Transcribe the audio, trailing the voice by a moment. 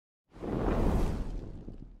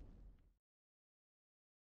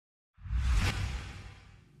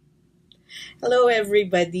Hello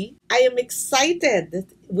everybody. I am excited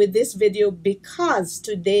with this video because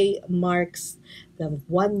today marks the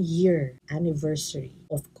 1 year anniversary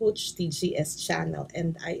of Coach TGS channel,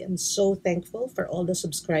 and I am so thankful for all the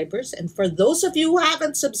subscribers. And for those of you who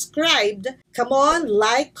haven't subscribed, come on,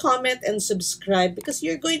 like, comment, and subscribe because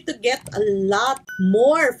you're going to get a lot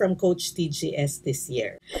more from Coach TGS this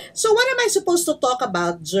year. So what am I supposed to talk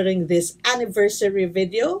about during this anniversary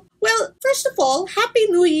video? Well, first of all, Happy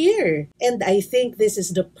New Year! And I think this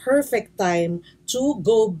is the perfect time to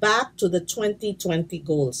go back to the 2020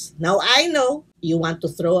 goals. Now, I know you want to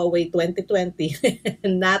throw away 2020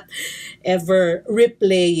 and not ever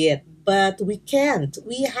replay it. But we can't.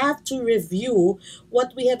 We have to review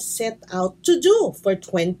what we have set out to do for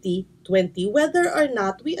 2020, whether or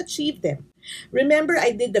not we achieve them. Remember,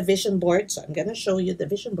 I did the vision board, so I'm going to show you the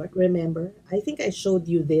vision board. Remember, I think I showed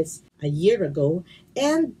you this a year ago,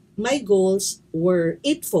 and my goals were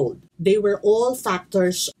eightfold. They were all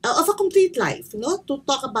factors of a complete life, to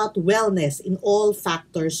talk about wellness in all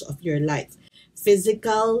factors of your life.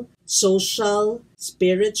 Physical, social,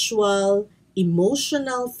 spiritual,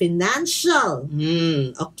 emotional, financial,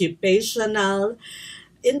 occupational,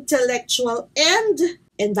 intellectual, and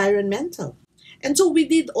environmental. And so we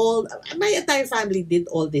did all, my entire family did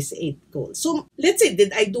all these 8 goals. So let's say,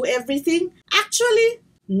 did I do everything? Actually,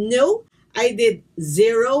 no. I did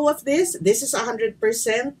 0 of this. This is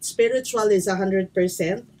 100%. Spiritual is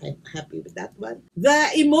 100%. I'm happy with that one. The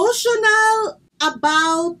emotional,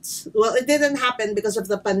 well, it didn't happen because of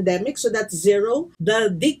the pandemic, so that's 0. The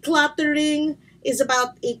decluttering is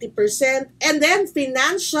about 80%. And then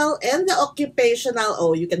financial and the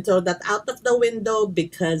occupational, you can throw that out of the window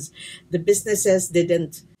because the businesses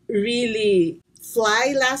didn't really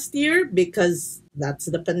fly last year because that's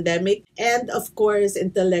the pandemic. And of course,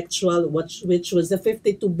 intellectual, which was the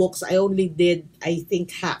 52 books, I only did, I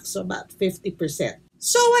think, half, so about 50%.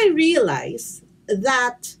 So I realized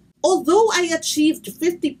that although I achieved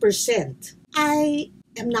 50%, I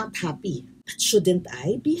am not happy. But shouldn't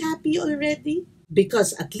I be happy already?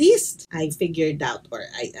 Because at least I figured out, or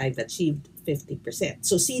I've achieved 50%.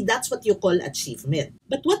 So see, that's what you call achievement.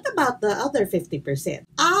 But what about the other 50%?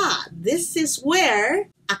 This is where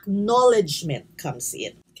acknowledgement comes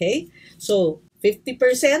in. Okay? So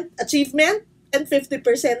 50% achievement and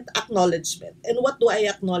 50% acknowledgement. And what do I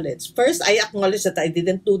acknowledge? First, I acknowledge that I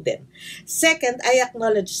didn't do them. Second, I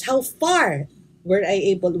acknowledge how far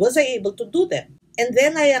was I able to do them. And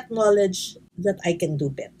then I acknowledge that I can do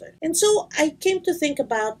better. And so I came to think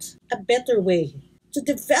about a better way, to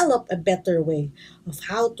develop a better way of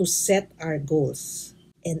how to set our goals.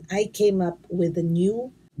 And I came up with a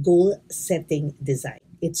new goal setting design.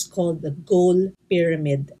 It's called the goal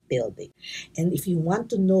pyramid building. And if you want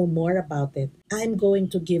to know more about it, I'm going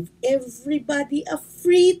to give everybody a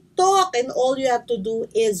free talk. And all you have to do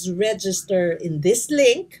is register in this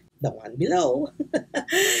link, the one below.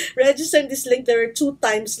 Register in this link. There are 2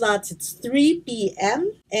 time slots. It's 3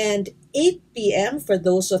 p.m. and 8 p.m. for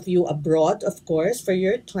those of you abroad, of course, for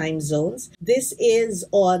your time zones. This is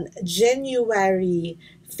on January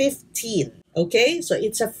 15. Okay, so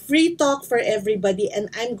it's a free talk for everybody, and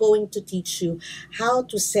I'm going to teach you how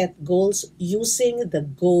to set goals using the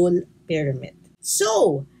goal pyramid.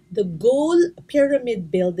 So, the goal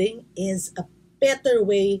pyramid building is a better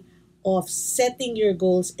way of setting your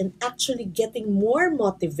goals and actually getting more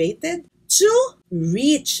motivated to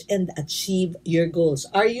reach and achieve your goals.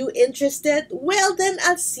 Are you interested? Well, then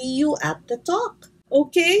I'll see you at the talk.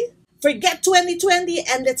 Okay? Forget 2020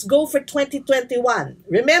 and let's go for 2021.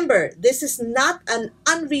 Remember, this is not an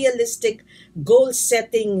unrealistic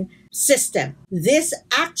goal-setting system. This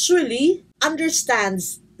actually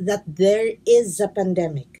understands that there is a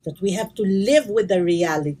pandemic, that we have to live with the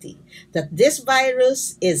reality, that this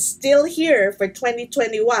virus is still here for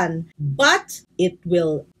 2021, but it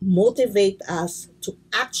will motivate us to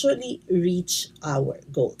actually reach our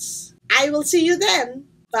goals. I will see you then.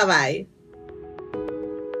 Bye-bye.